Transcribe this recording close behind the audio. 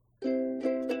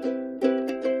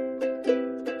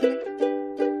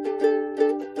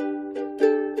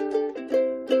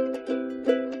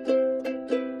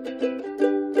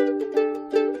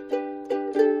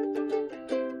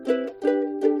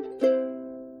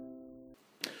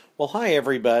Well, hi,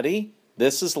 everybody.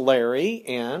 This is Larry,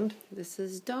 and This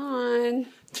is Dawn.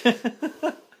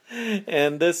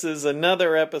 and this is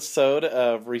another episode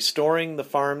of Restoring the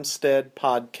Farmstead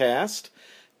podcast.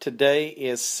 Today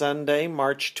is Sunday,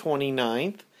 March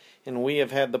 29th, and we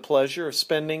have had the pleasure of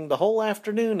spending the whole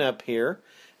afternoon up here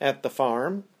at the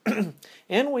farm.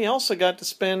 And we also got to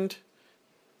spend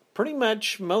pretty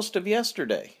much most of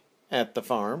yesterday at the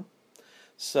farm.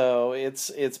 So it's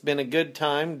been a good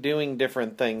time doing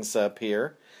different things up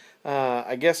here.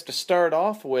 I guess to start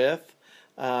off with,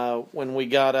 when we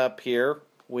got up here,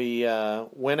 we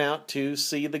went out to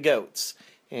see the goats.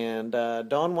 And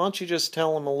Dawn, why don't you just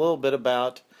tell them a little bit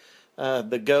about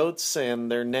the goats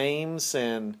and their names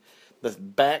and the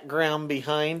background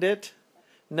behind it?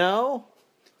 No?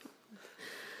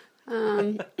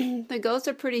 The goats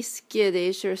are pretty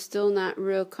skittish. They're still not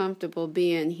real comfortable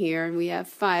being here. We have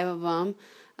 5 of them,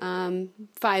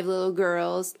 5 little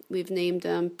girls. We've named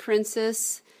them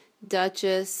Princess,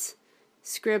 Duchess,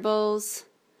 Scribbles,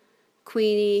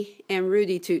 Queenie, and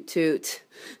Rudy Toot Toot.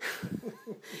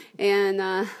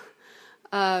 And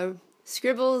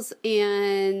Scribbles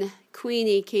and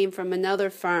Queenie came from another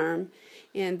farm,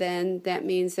 and then that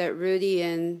means that Rudy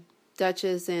and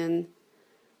Duchess and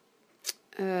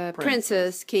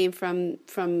Princess came from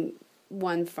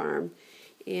one farm.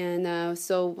 And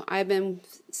so I've been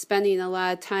spending a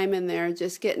lot of time in there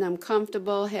just getting them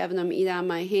comfortable, having them eat on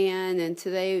my hand, and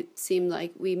today it seemed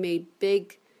like we made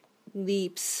big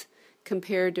leaps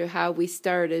compared to how we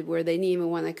started, where they didn't even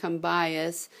want to come by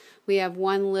us. We have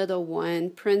one little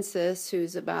one, Princess,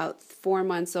 who's about 4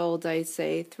 months old, I'd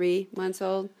say, 3 months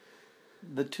old.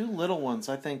 The 2 little ones,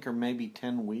 I think, are maybe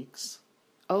 10 weeks.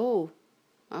 Oh,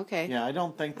 okay. Yeah, I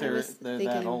don't think they're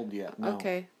that old yet. No.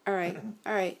 Okay, all right.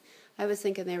 I was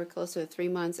thinking they were closer to 3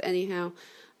 months. Anyhow,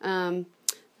 the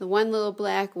one little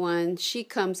black one, she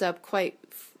comes up quite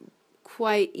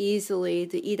easily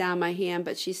to eat on my hand,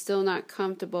 but she's still not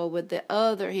comfortable with the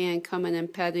other hand coming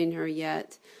and petting her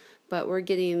yet. But we're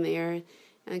getting there.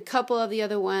 And a couple of the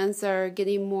other ones are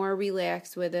getting more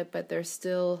relaxed with it, but they're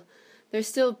still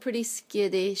pretty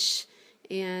skittish.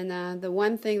 And the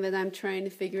one thing that I'm trying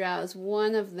to figure out is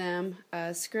one of them,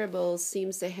 Scribbles,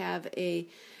 seems to have a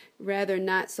rather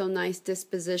not so nice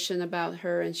disposition about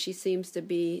her, and she seems to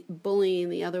be bullying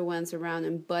the other ones around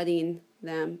and butting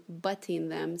them.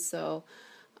 So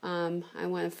I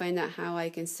want to find out how I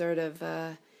can sort of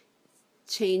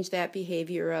change that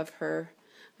behavior of her.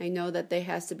 I know that there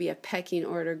has to be a pecking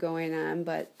order going on,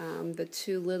 but the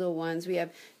 2 little ones, we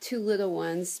have 2 little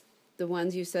ones. The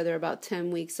ones you said are about 10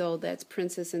 weeks old, that's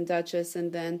Princess and Duchess,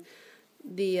 and then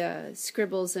the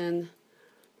Scribbles and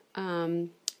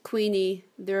Queenie,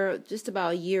 they're just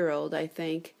about a year old, I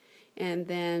think. And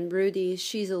then Rudy,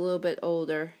 she's a little bit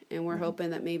older, and we're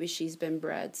hoping that maybe she's been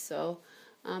bred. So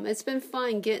it's been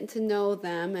fun getting to know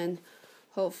them, and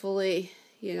hopefully,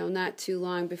 not too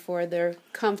long before they're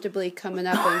comfortably coming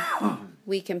up and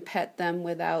we can pet them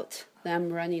without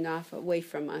them running off away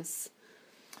from us.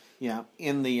 Yeah,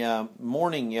 in the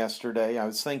morning yesterday, I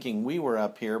was thinking we were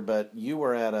up here, but you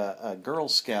were at a Girl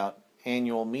Scout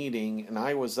annual meeting, and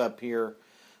I was up here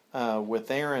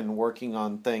with Aaron working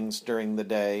on things during the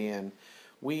day, and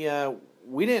we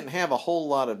didn't have a whole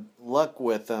lot of luck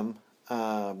with them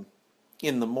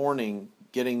in the morning,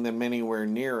 getting them anywhere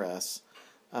near us.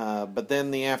 But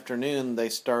then the afternoon,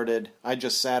 I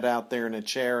just sat out there in a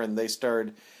chair, and they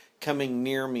started coming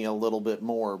near me a little bit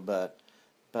more, But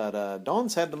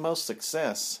Dawn's had the most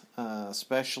success,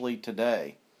 especially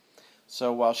today.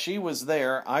 So while she was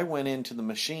there, I went into the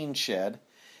machine shed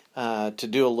to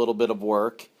do a little bit of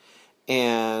work.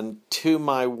 And to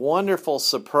my wonderful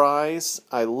surprise,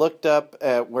 I looked up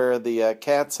at where the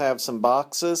cats have some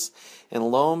boxes, and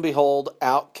lo and behold,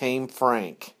 out came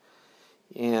Frank.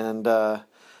 And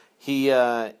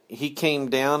he came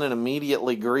down and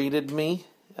immediately greeted me.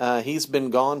 He's been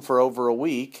gone for over a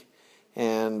week.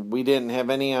 And we didn't have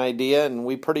any idea, and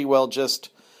we pretty well just,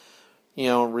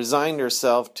 resigned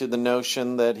ourselves to the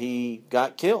notion that he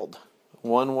got killed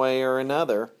one way or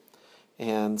another.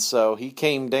 And so he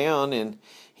came down, and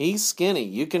he's skinny.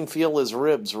 You can feel his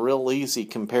ribs real easy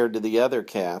compared to the other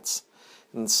cats.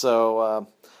 And so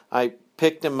I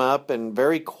picked him up and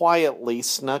very quietly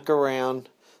snuck around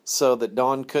so that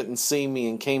Dawn couldn't see me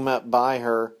and came up by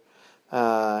her,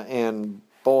 and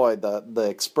boy, the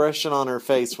expression on her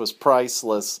face was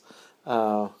priceless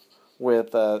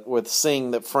with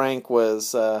seeing that Frank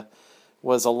was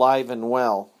alive and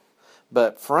well.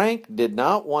 But Frank did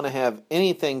not want to have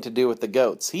anything to do with the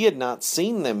goats. He had not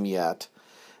seen them yet,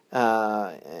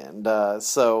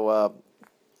 so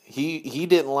he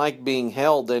didn't like being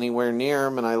held anywhere near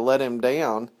him, and I let him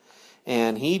down.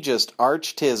 and he just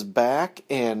arched his back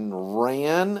and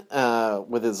ran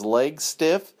with his legs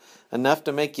stiff, enough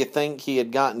to make you think he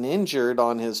had gotten injured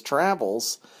on his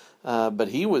travels, but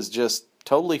he was just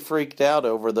totally freaked out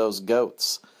over those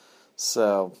goats.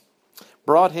 So,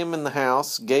 brought him in the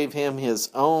house, gave him his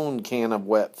own can of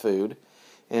wet food,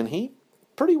 and he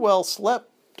pretty well slept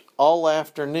all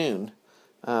afternoon.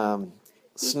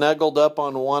 Snuggled up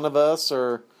on one of us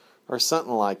or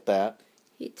something like that.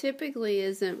 He typically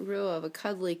isn't real of a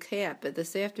cuddly cat, but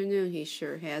this afternoon he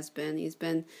sure has been. He's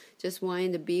been just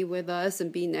wanting to be with us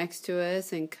and be next to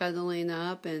us and cuddling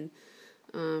up, and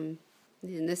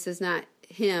this is not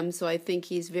him, so I think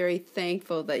he's very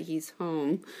thankful that he's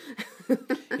home.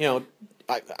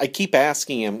 I keep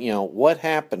asking him, what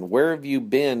happened? Where have you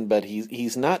been? But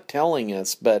he's not telling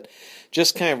us, but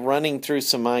just kind of running through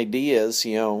some ideas,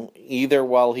 either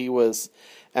while he was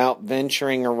out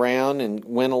venturing around and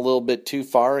went a little bit too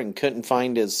far and couldn't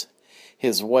find his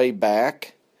way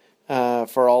back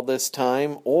for all this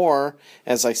time, or,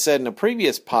 as I said in a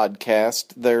previous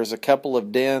podcast, there's a couple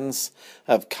of dens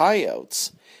of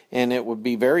coyotes, and it would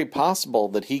be very possible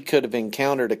that he could have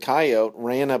encountered a coyote,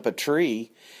 ran up a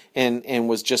tree, and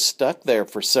was just stuck there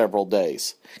for several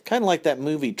days. Kind of like that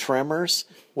movie Tremors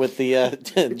with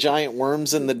the giant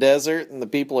worms in the desert and the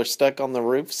people are stuck on the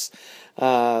roofs.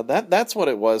 That's what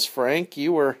it was, Frank.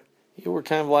 You were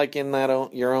kind of like in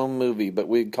that your own movie, but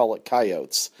we'd call it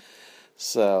coyotes.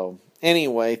 So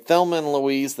anyway, Thelma and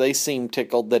Louise, they seem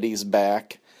tickled that he's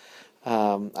back.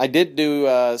 I did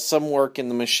do some work in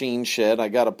the machine shed. I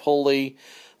got a pulley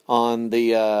on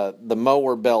the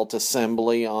mower belt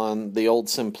assembly on the old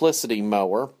Simplicity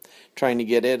mower, trying to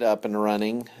get it up and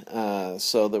running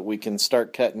so that we can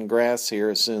start cutting grass here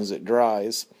as soon as it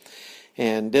dries.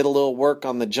 And did a little work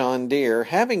on the John Deere.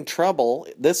 Having trouble,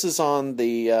 this is on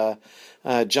the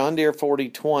John Deere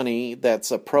 4020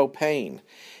 that's a propane.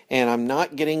 And I'm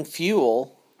not getting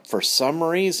fuel, for some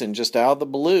reason, just out of the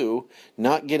blue,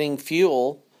 not getting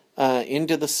fuel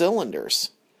into the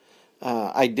cylinders.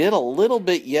 I did a little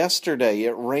bit yesterday.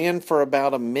 It ran for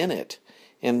about a minute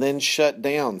and then shut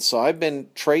down. So I've been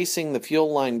tracing the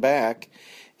fuel line back,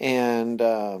 and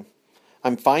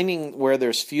I'm finding where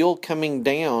there's fuel coming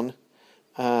down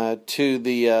to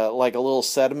the like a little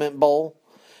sediment bowl,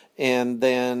 and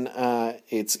then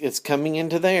it's coming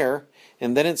into there,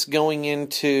 and then it's going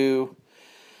into,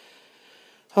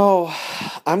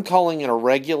 I'm calling it a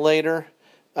regulator,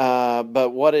 but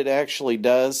what it actually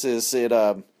does is it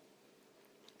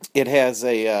has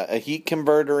a heat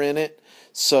converter in it,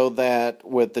 so that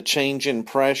with the change in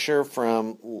pressure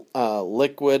from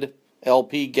liquid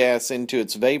LP gas into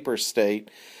its vapor state,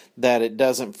 that it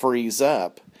doesn't freeze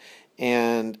up.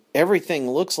 And everything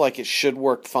looks like it should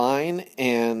work fine,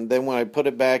 and then when I put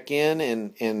it back in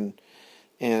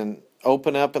and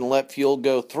open up and let fuel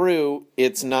go through,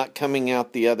 it's not coming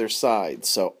out the other side.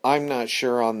 So I'm not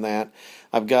sure on that.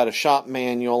 I've got a shop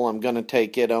manual. I'm going to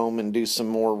take it home and do some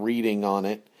more reading on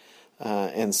it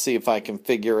and see if I can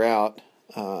figure out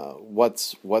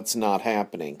what's not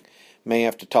happening. May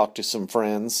have to talk to some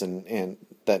friends and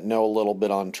that know a little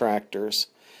bit on tractors.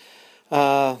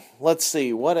 Let's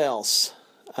see, what else?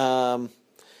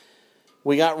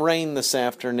 We got rain this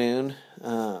afternoon.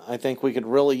 I think we could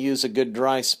really use a good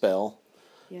dry spell.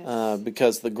 Yes.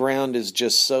 Because the ground is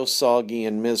just so soggy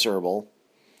and miserable.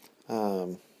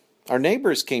 Our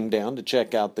neighbors came down to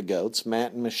check out the goats.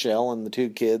 Matt and Michelle and the two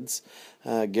kids,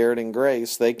 Garrett and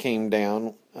Grace, they came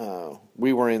down.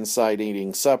 We were inside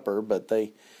eating supper, but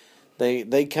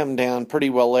they come down pretty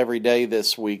well every day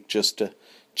this week just to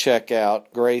check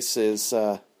out. Grace is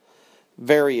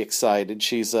very excited.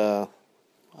 She's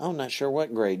I'm not sure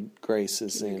what grade Grace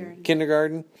is in.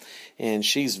 Kindergarten. And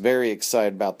she's very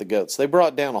excited about the goats. They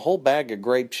brought down a whole bag of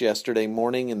grapes yesterday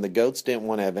morning, and the goats didn't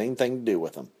want to have anything to do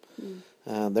with them.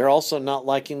 They're also not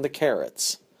liking the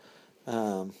carrots. We're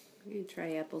going to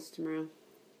try apples tomorrow.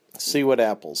 See what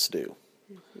apples do.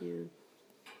 Yeah.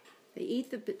 They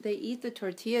eat the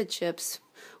tortilla chips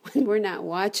when we're not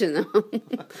watching them.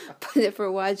 But if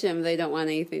we're watching them, they don't want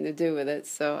anything to do with it.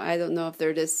 So I don't know if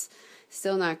they're just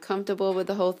still not comfortable with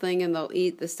the whole thing and they'll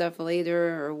eat the stuff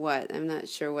later or what. I'm not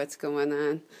sure what's going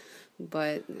on.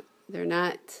 But they're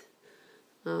not,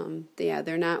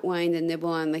 they're not wanting to nibble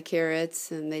on the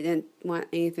carrots, and they didn't want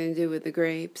anything to do with the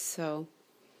grapes. So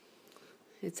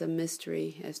it's a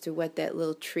mystery as to what that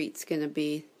little treat's going to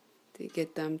be to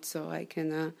get them so I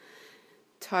can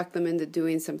talk them into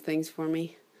doing some things for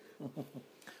me.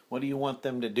 What do you want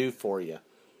them to do for you?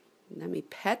 let me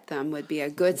pet them would be a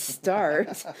good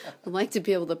start. I'd like to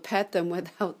be able to pet them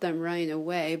without them running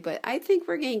away, but I think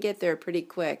we're going to get there pretty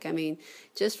quick. I mean,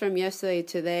 just from yesterday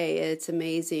to today, it's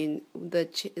amazing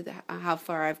how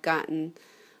far I've gotten.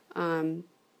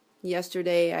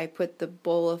 Yesterday, I put the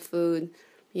bowl of food,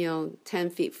 10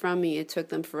 feet from me. It took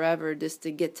them forever just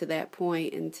to get to that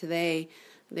point, and today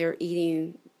they're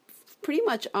eating, pretty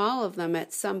much all of them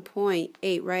at some point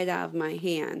ate right out of my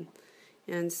hand.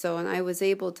 And I was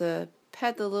able to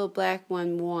pet the little black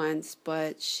one once,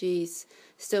 but she's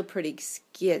still pretty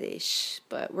skittish.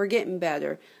 But we're getting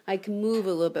better. I can move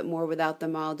a little bit more without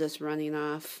them all just running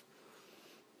off.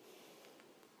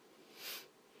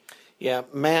 Yeah,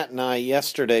 Matt and I,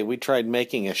 yesterday, we tried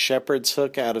making a shepherd's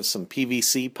hook out of some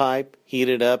PVC pipe,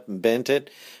 heated up and bent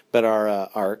it, but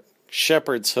our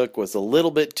shepherd's hook was a little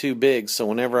bit too big, so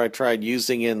whenever I tried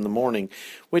using it in the morning,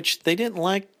 which they didn't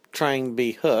like trying to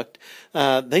be hooked,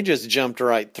 they just jumped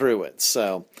right through it.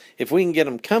 So if we can get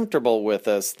them comfortable with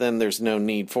us, then there's no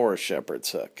need for a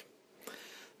shepherd's hook.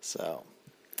 So,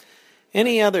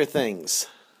 any other things?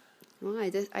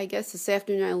 Well, I guess this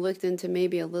afternoon I looked into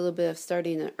maybe a little bit of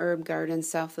starting an herb garden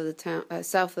south of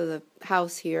the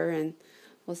house here, and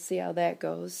we'll see how that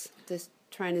goes. Just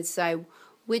trying to decide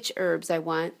which herbs I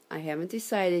want. I haven't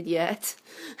decided yet.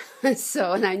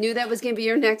 And I knew that was going to be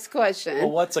your next question.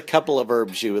 Well, what's a couple of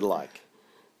herbs you would like?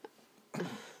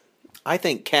 I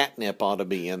think catnip ought to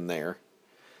be in there.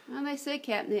 Well, they say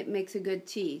catnip makes a good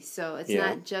tea, so it's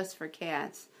not just for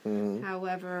cats. Mm-hmm.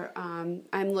 However,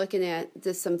 I'm looking at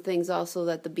just some things also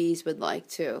that the bees would like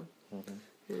too.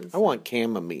 Mm-hmm. I want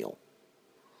chamomile.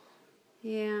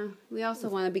 Yeah, we also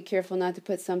want to be careful not to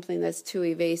put something that's too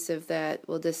evasive that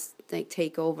will just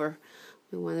take over.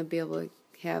 We want to be able to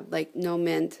have no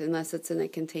mint unless it's in a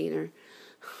container.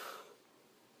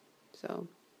 So.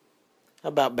 How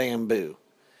about bamboo?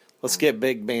 Let's get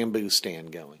big bamboo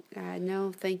stand going.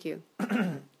 No, thank you.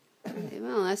 Well,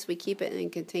 unless we keep it in a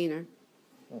container.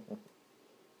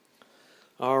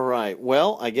 All right.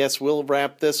 Well, I guess we'll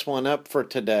wrap this one up for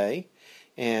today.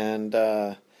 And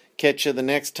catch you the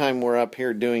next time we're up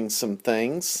here doing some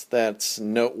things that's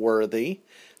noteworthy.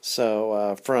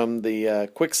 So from the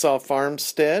Quicksaw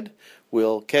Farmstead,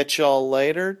 we'll catch y'all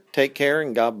later. Take care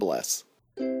and God bless.